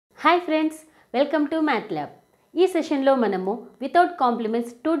Hi friends, welcome to MathLab. ఈ సెషన్లో మనము without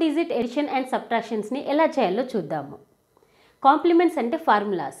compliments 2 digit edition and సబ్ట్రాక్షన్స్ని ఎలా చేయాలో చూద్దాము. కాంప్లిమెంట్స్ అంటే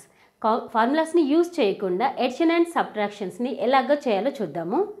ఫార్ములాస్ని యూజ్ చేయకుండా ఎడిషన్ అండ్ సబ్ట్రాక్షన్స్ని ఎలాగో చేయాలో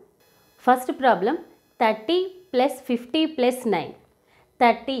చూద్దాము. First problem 30 plus 50 plus 9.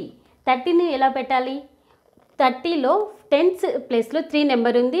 30ని ఎలా పెట్టాలి? 30లో టెన్స్ ప్లేస్లో 3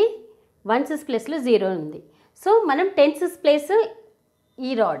 నెంబర్ ఉంది, వన్సెస్ ప్లేస్లో 0 ఉంది. సో మనం టెన్సెస్ ప్లేస్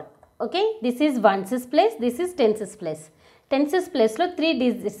ఈ rod, okay, this is వన్సెస్ place, this is tenses place. Tenses ప్లేస్లో 3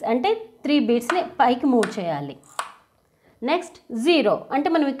 డిజిట్స్ అంటే 3 బీట్స్ని పైకి మూవ్ చేయాలి. నెక్స్ట్ 0 అంటే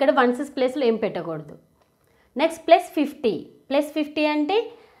మనం ఇక్కడ వన్సెస్ ప్లేస్లో ఏం పెట్టకూడదు. నెక్స్ట్ ప్లస్ 50 అంటే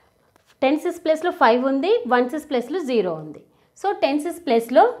టెన్సెస్ ప్లేస్లో 5 ఉంది, వన్సెస్ ప్లేస్లో 0 ఉంది. సో టెన్సెస్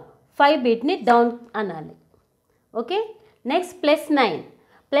ప్లేస్లో 5 బీట్ని డౌన్ అనాలి. ఓకే, నెక్స్ట్ ప్లస్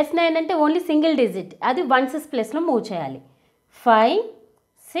 9 అంటే ఓన్లీ సింగిల్ డిజిట్, అది వన్సెస్ ప్లేస్లో మూవ్ చేయాలి. 5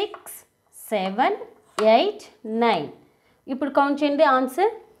 6 7 8 9. ఇప్పుడు కౌంట్ చేయండి. ఆన్సర్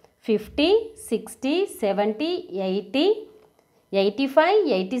 50 60 70 80 85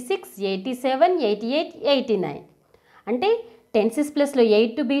 86 87 88 89. అంటే టెన్సెస్ ప్లేస్లో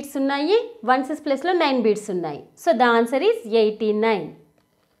 8 బీట్స్ ఉన్నాయి, వన్సెస్ ప్లేస్లో 9 బీట్స్ ఉన్నాయి. So the answer is 89.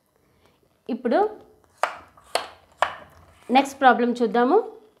 ఇప్పుడు నెక్స్ట్ ప్రాబ్లం చూద్దాము.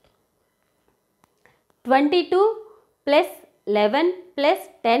 22 ప్లస్ 11 ప్లస్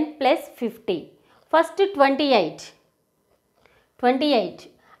 10 ప్లస్ 50. ఫస్ట్ 28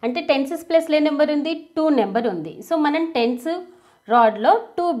 అంటే టెన్సెస్ ప్లేస్లో ఏ నెంబర్ ఉంది? 2 నెంబర్ ఉంది. సో మనం టెన్స్ రాడ్లో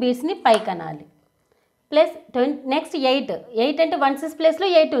 2 బీట్స్ని పైకి అనాలి. ప్లస్ నెక్స్ట్ 8 అంటే వన్సెస్ ప్లేస్లో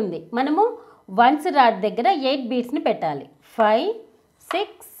 8 ఉంది, మనము వన్స్ రాడ్ దగ్గర 8 బీట్స్ని పెట్టాలి. 5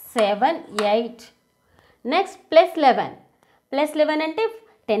 6 7 8. నెక్స్ట్ ప్లస్ 11 అంటే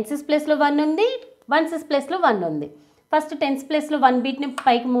టెన్సెస్ ప్లేస్లో 1 ఉంది, వన్సెస్ ప్లేస్లో 1 ఉంది. ఫస్ట్ టెన్స్ ప్లేస్లో 1 బీట్ని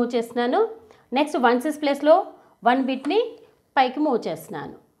పైకి మూవ్ చేస్తున్నాను. నెక్స్ట్ వన్సెస్ ప్లేస్లో 1 బీట్ని పైకి మూవ్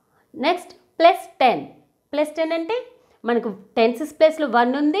చేస్తున్నాను. నెక్స్ట్ ప్లస్ 10 అంటే మనకు టెన్సెస్ ప్లేస్లో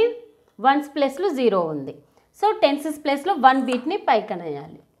 1 ఉంది, వన్స్ ప్లేస్లో 0 ఉంది. సో టెన్సెస్ ప్లేస్లో 1 బీట్ని పైకి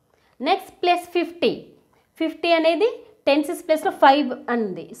అనేయాలి. నెక్స్ట్ ప్లస్ 50 అనేది టెన్సెస్ ప్లేస్లో 5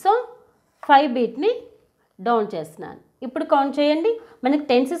 ఉంది. సో 5 బీట్ని డౌన్ చేస్తున్నాను. ఇప్పుడు కౌంట్ చేయండి. మనకి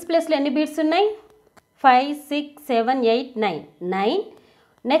టెన్సెస్ ప్లేస్లో ఎన్ని బీట్స్ ఉన్నాయి? 5 6 7 8 9.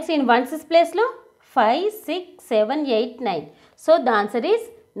 నెక్స్ట్ ఇన్ వన్సెస్ ప్లేస్లో 5 6 7 8 9. So the answer is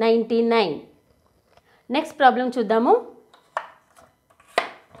 99. Next problem చూద్దాము.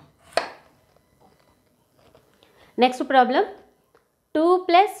 Next problem 2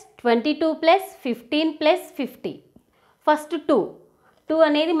 plus 22 plus 15 plus 50. First 2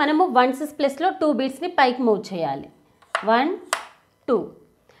 అనేది మనము వన్సెస్ ప్లేస్లో 2 బీట్స్ని పైకి మూవ్ చేయాలి. 1 2.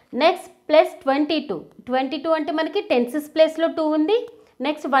 నెక్స్ట్ ప్లస్ 22 అంటే మనకి టెన్సెస్ ప్లేస్లో 2 ఉంది,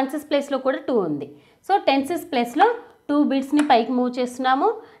 నెక్స్ట్ వన్సెస్ ప్లేస్లో కూడా 2 ఉంది. సో టెన్సెస్ ప్లేస్లో 2 బీట్స్ని పైకి మూవ్ చేస్తున్నాము.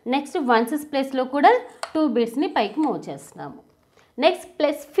 నెక్స్ట్ వన్సెస్ ప్లేస్లో కూడా 2 బీట్స్ని పైకి మూవ్ చేస్తున్నాము. నెక్స్ట్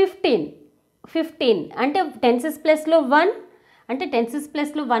ప్లస్ 15 అంటే టెన్సెస్ ప్లేస్లో 1 అంటే టెన్సెస్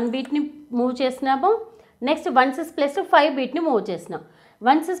ప్లేస్లో 1 బీట్ని మూవ్ చేస్తున్నాము. నెక్స్ట్ వన్సెస్ ప్లేస్లో 5 బీట్ని మూవ్ చేస్తున్నాం.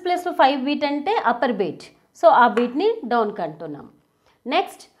 వన్సెస్ ప్లేస్లో 5 బీట్ అంటే అప్పర్ బీట్, సో ఆ బీట్ని డౌన్ కంటున్నాం.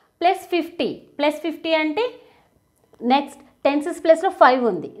 నెక్స్ట్ ప్లస్ 50 అంటే నెక్స్ట్ టెన్సెస్ ప్లేస్లో 5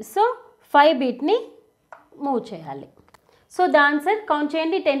 ఉంది, సో 5 బీట్ని మూవ్ చేయాలి. సో ద ఆన్సర్ కౌంట్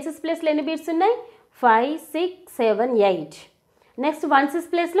చేయండి. టెన్సెస్ ప్లేస్లో ఎన్ని బీట్స్ ఉన్నాయి? 5 6 7 8. నెక్స్ట్ వన్సెస్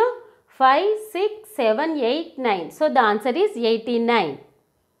ప్లేస్లో 5 6 7 8 9. So the answer is 89.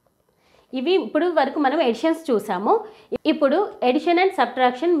 ఇవి ఇప్పుడు వరకు మనం ఎడిషన్స్ చూసాము. ఇప్పుడు ఎడిషన్ అండ్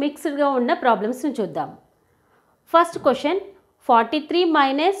సబ్ట్రాక్షన్ మిక్స్డ్గా ఉన్న ప్రాబ్లమ్స్ని చూద్దాం. First question 43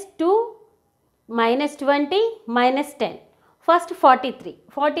 minus 2 minus 20 minus 10. First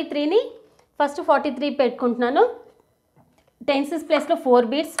 43ని first 43 పెట్టుకుంటున్నాను. టెన్సెస్ ప్లేస్లో 4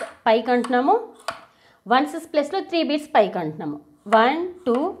 బీట్స్ పైకి అంటున్నాము, వన్సెస్ ప్లేస్లో 3 బీట్స్ పైకి అంటున్నాము. 1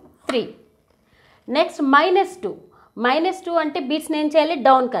 2 3. నెక్స్ట్ మైనస్ 2 అంటే బీట్స్ని ఏం చేయాలి?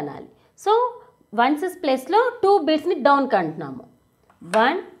 డౌన్ కనాలి. సో వన్సెస్ ప్లేస్లో 2 బీట్స్ని డౌన్ కంటున్నాము.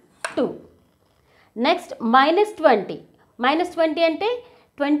 1 2. నెక్స్ట్ మైనస్ 20 అంటే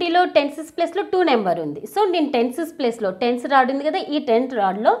 20లో టెన్సెస్ ప్లేస్లో 2 నెంబర్ ఉంది. సో నేను టెన్సెస్ ప్లేస్లో టెన్స్ రాడ్ ఉంది కదా, ఈ 10th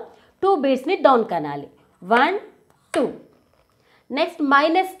రాడ్లో 2 బీట్స్ని డౌన్ కనాలి. 1 2. నెక్స్ట్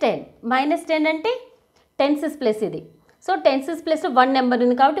మైనస్ 10 అంటే టెన్సెస్ ప్లేస్ ఇది. సో టెన్సెస్ ప్లేస్లో 1 నెంబర్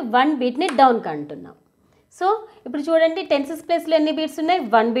ఉంది కాబట్టి 1 బీట్ని డౌన్ కంటున్నాం. సో ఇప్పుడు చూడండి, టెన్సెస్ ప్లేస్లో ఎన్ని బీట్స్ ఉన్నాయి?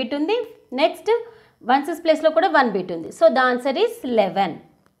 1 బీట్ ఉంది. నెక్స్ట్ వన్సెస్ ప్లేస్లో కూడా 1 బీట్ ఉంది. So the answer is 11.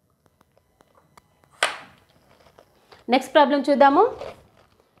 Next problem చూద్దాము.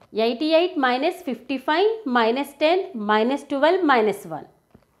 88 minus 55 minus 10 minus 12 minus 1.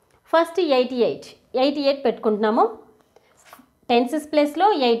 First 88 పెట్టుకుంటున్నాము. Tenses ప్లేస్లో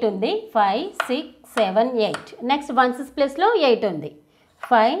 8 ఉంది. 5 6 7 8. నెక్స్ట్ వన్సెస్ ప్లేస్లో 8 ఉంది.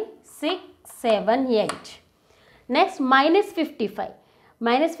 5 6 7 8. నెక్స్ట్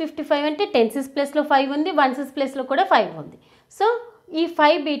 -55 అంటే టెన్సెస్ ప్లేస్లో 5 ఉంది, వన్సెస్ ప్లేస్లో కూడా 5 ఉంది. సో ఈ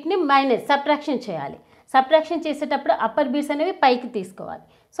 5 బీట్ని సబ్ట్రాక్షన్ చేయాలి. సబ్ట్రాక్షన్ చేసేటప్పుడు అప్పర్ బీట్స్ అనేవి పైకి తీసుకోవాలి.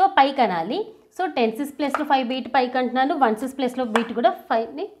 సో పైకి అనాలి. సో టెన్సెస్ ప్లేస్లో 5 బీట్ పైకి అంటున్నాను, వన్సెస్ ప్లేస్లో బీట్ కూడా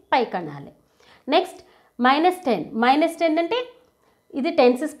 5ని పైకి అనాలి. నెక్స్ట్ -10 అంటే ఇది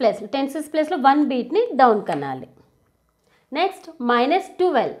టెన్సెస్ ప్లేస్లో 1 బీట్ని డౌన్ కనాలి. నెక్స్ట్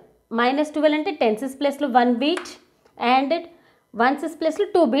 -12 అంటే టెన్సెస్ ప్లేస్లో 1 బీట్ అండ్ వన్సెస్ ప్లేస్లో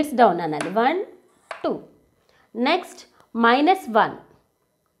 2 బీట్స్ డౌన్ అనాలి. 1 2. నెక్స్ట్ -1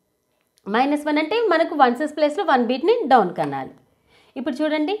 అంటే మనకు వన్సెస్ ప్లేస్లో 1 బీట్ని డౌన్ కనాలి. ఇప్పుడు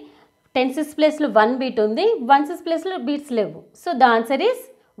చూడండి, టెన్సెస్ ప్లేస్లో 1 బీట్ ఉంది, వన్సెస్ ప్లేస్లో బీట్స్ లేవు. So the answer is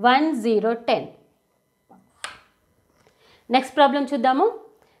 1 0 10. Next problem చూద్దాము.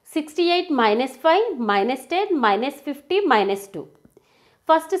 68 -5 -10 -50 -2.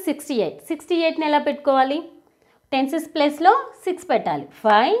 ఫస్ట్ 68ని ఎలా పెట్టుకోవాలి? టెన్సెస్ ప్లేస్లో 6 పెట్టాలి.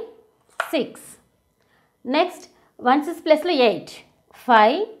 5 6. నెక్స్ట్ వన్సెస్ ప్లేస్లో 8.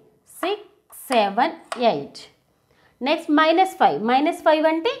 5 6 7 8. నెక్స్ట్ -5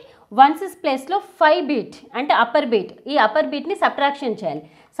 అంటే వన్సెస్ ప్లేస్లో 5 బీట్ అంటే అప్పర్ బీట్. ఈ అప్పర్ బీట్ని సబ్ట్రాక్షన్ చేయాలి.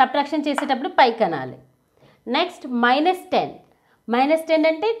 సబ్ట్రాక్షన్ చేసేటప్పుడు పైకి అనాలి. నెక్స్ట్ -10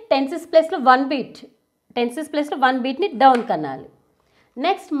 అంటే టెన్సెస్ ప్లేస్లో 1 బీట్. టెన్సెస్ ప్లేస్లో 1 బీట్ని డౌన్ కనాలి.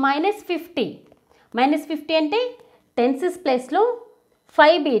 నెక్స్ట్ -50 అంటే టెన్సెస్ ప్లేస్లో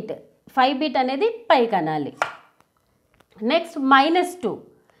 5 బీట్ అనేది పైకి అనాలి. నెక్స్ట్ -2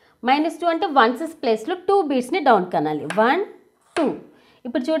 అంటే వన్సెస్ ప్లేస్లో 2 బీట్స్ని డౌన్ కనాలి. 1 2.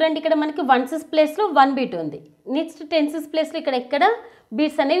 ఇప్పుడు చూడండి, ఇక్కడ మనకి వన్సెస్ ప్లేస్లో 1 బీట్ ఉంది. నెక్స్ట్ టెన్సెస్ ప్లేస్లో ఇక్కడ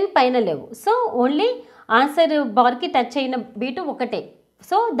బీట్స్ అనేవి పైన లేవు. సో ఓన్లీ ఆన్సర్ బార్కి టచ్ అయిన బీటు ఒకటే.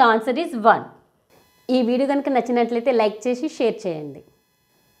 So the answer is 1. ఈ వీడియో కనుక నచ్చినట్లయితే లైక్ చేసి షేర్ చేయండి.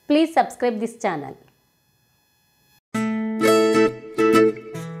 Please subscribe this channel.